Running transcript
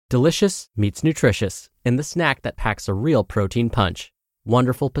Delicious meets nutritious in the snack that packs a real protein punch.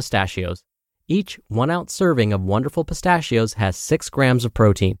 Wonderful Pistachios. Each 1-ounce serving of Wonderful Pistachios has 6 grams of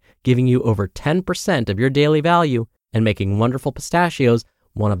protein, giving you over 10% of your daily value and making Wonderful Pistachios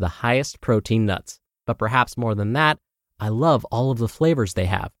one of the highest protein nuts. But perhaps more than that, I love all of the flavors they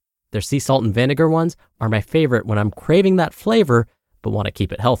have. Their sea salt and vinegar ones are my favorite when I'm craving that flavor but want to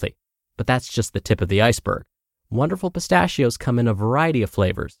keep it healthy. But that's just the tip of the iceberg. Wonderful Pistachios come in a variety of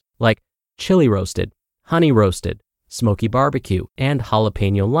flavors, like chili roasted, honey roasted, smoky barbecue, and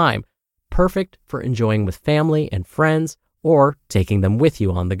jalapeno lime, perfect for enjoying with family and friends or taking them with you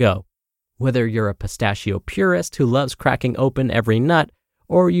on the go. Whether you're a pistachio purist who loves cracking open every nut,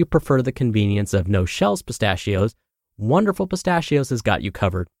 or you prefer the convenience of no-shells pistachios, Wonderful Pistachios has got you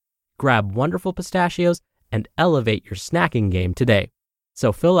covered. Grab Wonderful Pistachios and elevate your snacking game today.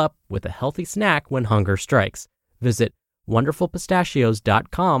 So fill up with a healthy snack when hunger strikes. Visit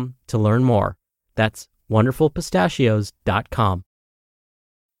wonderfulpistachios.com to learn more. That's wonderfulpistachios.com.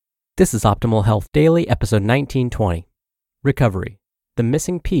 This is Optimal Health Daily, episode 1920. Recovery, the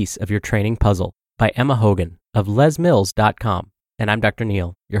missing piece of your training puzzle, by Emma Hogan of lesmills.com. And I'm Dr.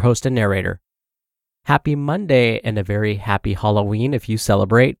 Neil, your host and narrator. Happy Monday and a very happy Halloween if you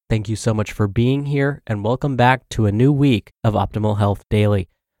celebrate. Thank you so much for being here and welcome back to a new week of Optimal Health Daily.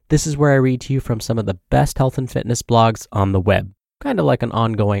 This is where I read to you from some of the best health and fitness blogs on the web, kind of like an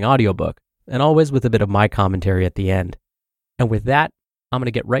ongoing audiobook, and always with a bit of my commentary at the end. And with that, I'm going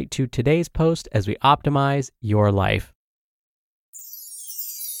to get right to today's post as we optimize your life.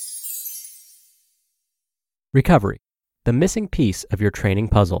 Recovery, the missing piece of your training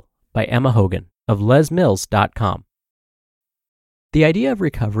puzzle, by Emma Hogan of lesmills.com. The idea of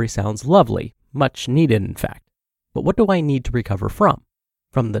recovery sounds lovely, much needed in fact. But what do I need to recover from?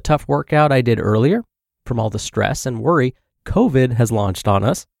 From the tough workout I did earlier? From all the stress and worry COVID has launched on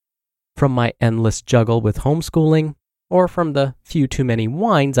us? From my endless juggle with homeschooling? Or from the few too many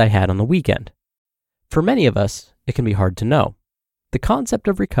wines I had on the weekend? For many of us, it can be hard to know. The concept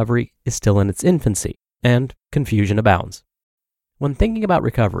of recovery is still in its infancy, and confusion abounds. When thinking about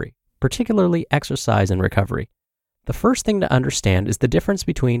recovery, particularly exercise and recovery, the first thing to understand is the difference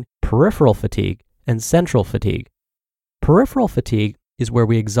between peripheral fatigue and central fatigue. Peripheral fatigue is where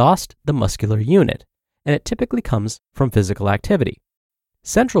we exhaust the muscular unit, and it typically comes from physical activity.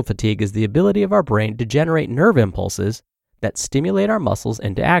 Central fatigue is the ability of our brain to generate nerve impulses that stimulate our muscles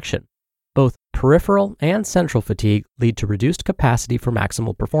into action. Both peripheral and central fatigue lead to reduced capacity for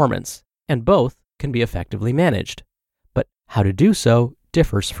maximal performance, and both can be effectively managed. But how to do so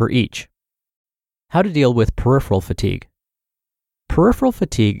differs for each. How to deal with peripheral fatigue. Peripheral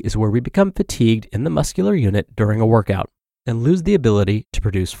fatigue is where we become fatigued in the muscular unit during a workout and lose the ability to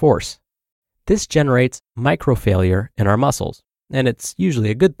produce force. This generates microfailure in our muscles, and it's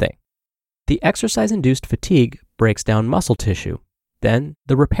usually a good thing. The exercise-induced fatigue breaks down muscle tissue. Then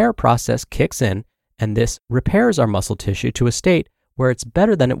the repair process kicks in, and this repairs our muscle tissue to a state where it's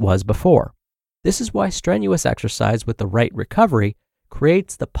better than it was before. This is why strenuous exercise with the right recovery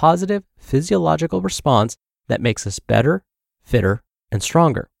creates the positive physiological response that makes us better, fitter, and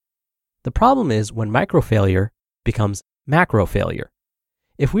stronger. The problem is when microfailure becomes macrofailure.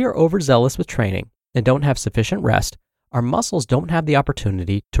 If we are overzealous with training and don't have sufficient rest, our muscles don't have the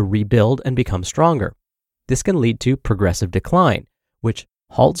opportunity to rebuild and become stronger. This can lead to progressive decline, which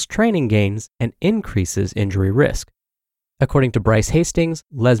halts training gains and increases injury risk. According to Bryce Hastings,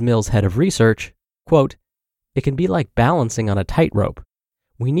 Les Mills' head of research, quote, "It can be like balancing on a tightrope.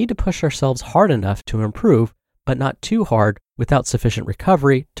 We need to push ourselves hard enough to improve, but not too hard without sufficient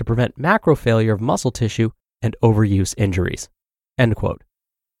recovery to prevent macrofailure of muscle tissue and overuse injuries." End quote.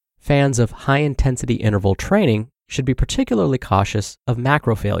 Fans of high-intensity interval training should be particularly cautious of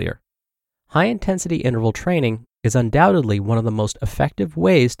macrofailure. High-intensity interval training is undoubtedly one of the most effective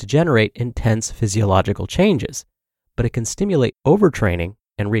ways to generate intense physiological changes, but it can stimulate overtraining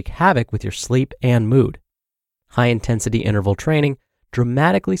and wreak havoc with your sleep and mood. High-intensity interval training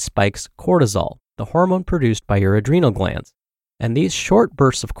dramatically spikes cortisol, the hormone produced by your adrenal glands, and these short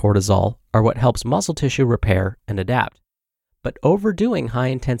bursts of cortisol are what helps muscle tissue repair and adapt. But overdoing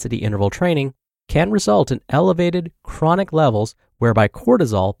high-intensity interval training can result in elevated chronic levels whereby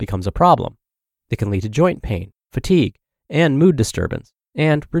cortisol becomes a problem. It can lead to joint pain, fatigue, and mood disturbance,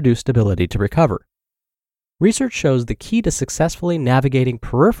 and reduced ability to recover. Research shows the key to successfully navigating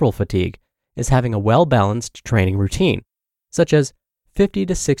peripheral fatigue is having a well-balanced training routine, such as 50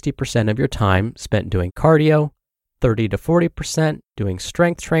 to 60% of your time spent doing cardio, 30 to 40% doing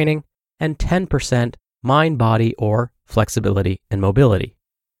strength training, and 10% mind, body, or flexibility and mobility.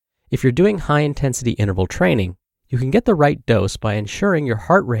 If you're doing high-intensity interval training, You can get the right dose by ensuring your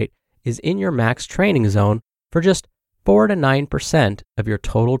heart rate is in your max training zone for just 4 to 9% of your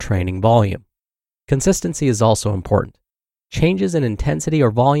total training volume. Consistency is also important. Changes in intensity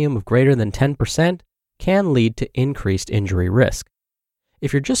or volume of greater than 10% can lead to increased injury risk.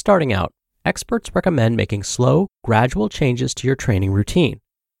 If you're just starting out, experts recommend making slow, gradual changes to your training routine.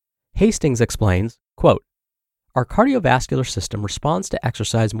 Hastings explains, quote, "Our cardiovascular system responds to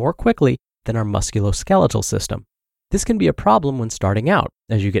exercise more quickly than our musculoskeletal system. This can be a problem when starting out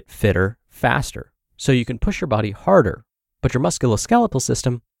as you get fitter, faster, so you can push your body harder, but your musculoskeletal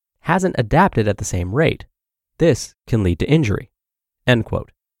system hasn't adapted at the same rate. This can lead to injury." End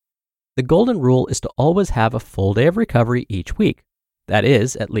quote. The golden rule is to always have a full day of recovery each week. That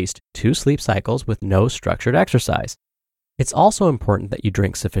is, at least 2 sleep cycles with no structured exercise. It's also important that you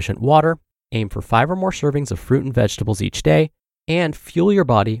drink sufficient water, aim for 5 or more servings of fruit and vegetables each day, and fuel your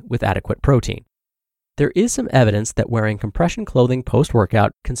body with adequate protein. There is some evidence that wearing compression clothing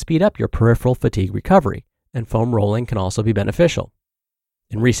post-workout can speed up your peripheral fatigue recovery, and foam rolling can also be beneficial.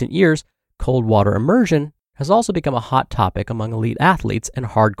 In recent years, cold water immersion has also become a hot topic among elite athletes and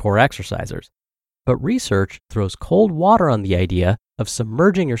hardcore exercisers. But research throws cold water on the idea of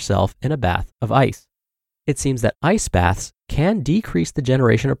submerging yourself in a bath of ice. It seems that ice baths can decrease the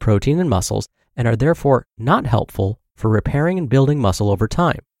generation of protein in muscles and are therefore not helpful for repairing and building muscle over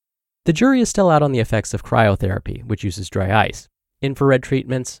time. The jury is still out on the effects of cryotherapy, which uses dry ice, infrared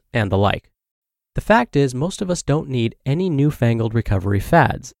treatments, and the like. The fact is, most of us don't need any newfangled recovery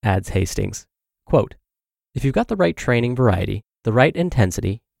fads, adds Hastings. Quote, "If you've got the right training variety, the right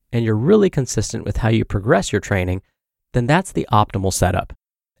intensity, and you're really consistent with how you progress your training, then that's the optimal setup."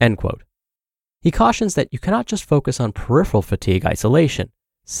 End quote. He cautions that you cannot just focus on peripheral fatigue isolation.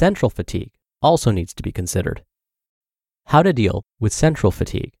 Central fatigue also needs to be considered. How to deal with central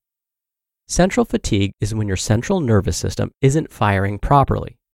fatigue. Central fatigue is when your central nervous system isn't firing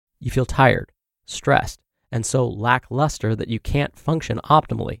properly. You feel tired, stressed, and so lackluster that you can't function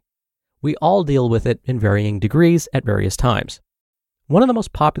optimally. We all deal with it in varying degrees at various times. One of the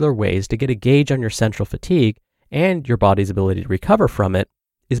most popular ways to get a gauge on your central fatigue and your body's ability to recover from it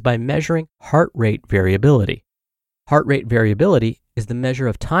is by measuring heart rate variability. Heart rate variability is the measure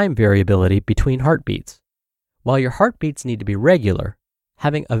of time variability between heartbeats. While your heartbeats need to be regular,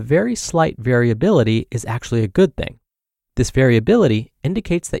 having a very slight variability is actually a good thing. This variability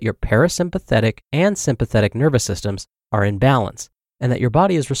indicates that your parasympathetic and sympathetic nervous systems are in balance and that your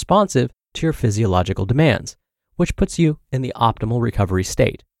body is responsive to your physiological demands, which puts you in the optimal recovery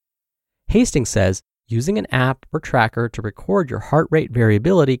state. Hastings says using an app or tracker to record your heart rate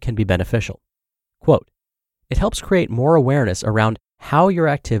variability can be beneficial. Quote, "It helps create more awareness around how your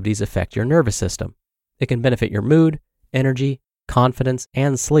activities affect your nervous system. It can benefit your mood, energy, confidence,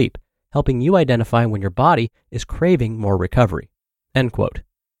 and sleep, helping you identify when your body is craving more recovery." End quote.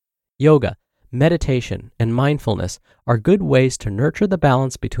 Yoga, meditation, and mindfulness are good ways to nurture the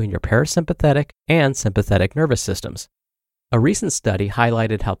balance between your parasympathetic and sympathetic nervous systems. A recent study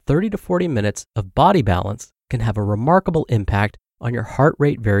highlighted how 30 to 40 minutes of body balance can have a remarkable impact on your heart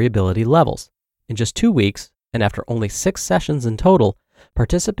rate variability levels. In just 2 weeks, and after only 6 sessions in total,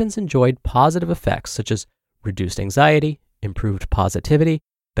 participants enjoyed positive effects such as reduced anxiety, improved positivity,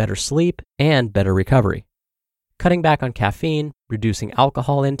 better sleep, and better recovery. Cutting back on caffeine, reducing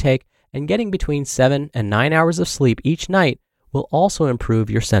alcohol intake, and getting between 7 and 9 hours of sleep each night will also improve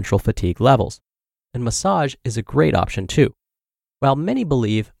your central fatigue levels. And massage is a great option too. While many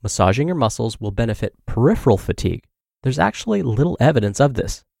believe massaging your muscles will benefit peripheral fatigue, there's actually little evidence of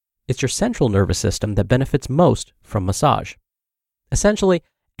this. It's your central nervous system that benefits most from massage. Essentially,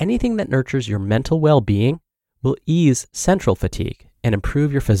 anything that nurtures your mental well-being will ease central fatigue and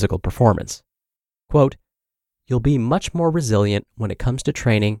improve your physical performance. Quote, "You'll be much more resilient when it comes to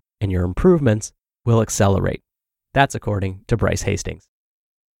training and your improvements will accelerate." That's according to Bryce Hastings.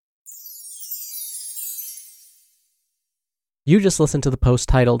 You just listened to the post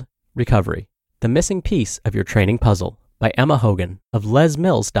titled Recovery, the Missing Piece of Your Training Puzzle by Emma Hogan of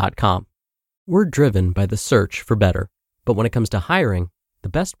lesmills.com. We're driven by the search for better, but when it comes to hiring, the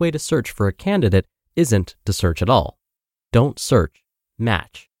best way to search for a candidate isn't to search at all. Don't search,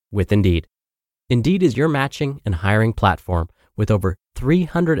 match with Indeed. Indeed is your matching and hiring platform with over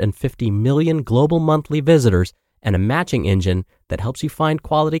 350 million global monthly visitors and a matching engine that helps you find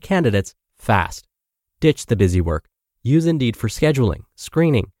quality candidates fast. Ditch the busy work. Use Indeed for scheduling,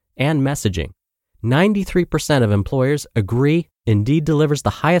 screening, and messaging. 93% of employers agree Indeed delivers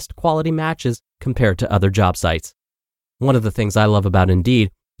the highest quality matches compared to other job sites. One of the things I love about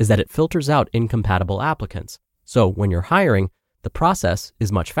Indeed is that it filters out incompatible applicants. So when you're hiring, the process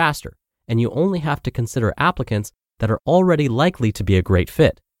is much faster, and you only have to consider applicants that are already likely to be a great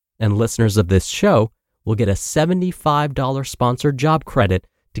fit, and listeners of this show will get a $75 sponsored job credit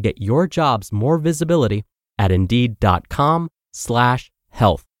to get your jobs more visibility at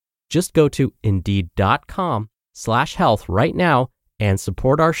Indeed.com/health. Just go to Indeed.com/health right now and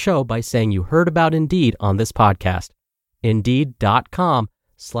support our show by saying you heard about Indeed on this podcast.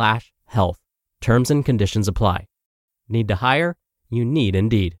 Indeed.com/health. Terms and conditions apply. Need to hire? You need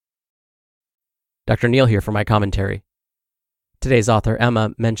Indeed. Dr. Neil here for my commentary. Today's author,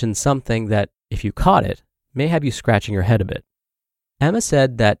 Emma, mentioned something that, if you caught it, may have you scratching your head a bit. Emma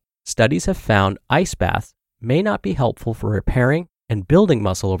said that studies have found ice baths may not be helpful for repairing and building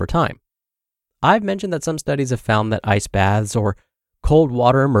muscle over time. I've mentioned that some studies have found that ice baths or cold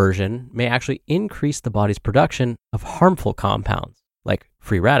water immersion may actually increase the body's production of harmful compounds, like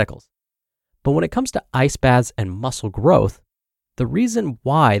free radicals. But when it comes to ice baths and muscle growth, the reason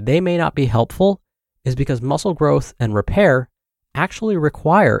why they may not be helpful is because muscle growth and repair actually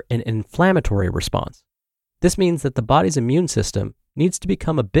require an inflammatory response. This means that the body's immune system needs to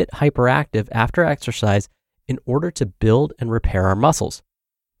become a bit hyperactive after exercise in order to build and repair our muscles.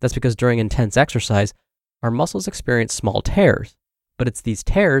 That's because during intense exercise, our muscles experience small tears, but it's these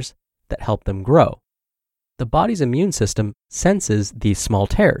tears that help them grow. The body's immune system senses these small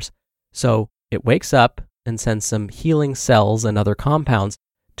tears, so it wakes up and sends some healing cells and other compounds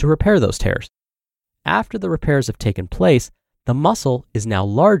to repair those tears. After the repairs have taken place, the muscle is now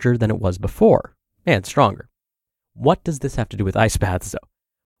larger than it was before, and stronger. What does this have to do with ice baths, though?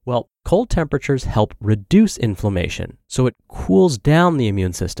 Well, cold temperatures help reduce inflammation, so it cools down the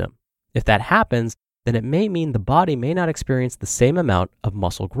immune system. If that happens, then it may mean the body may not experience the same amount of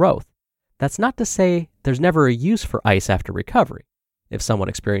muscle growth. That's not to say there's never a use for ice after recovery. If someone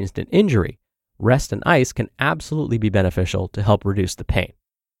experienced an injury, rest and ice can absolutely be beneficial to help reduce the pain.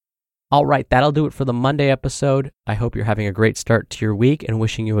 All right, that'll do it for the Monday episode. I hope you're having a great start to your week and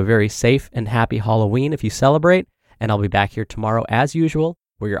wishing you a very safe and happy Halloween if you celebrate. And I'll be back here tomorrow as usual,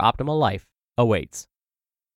 where your optimal life awaits.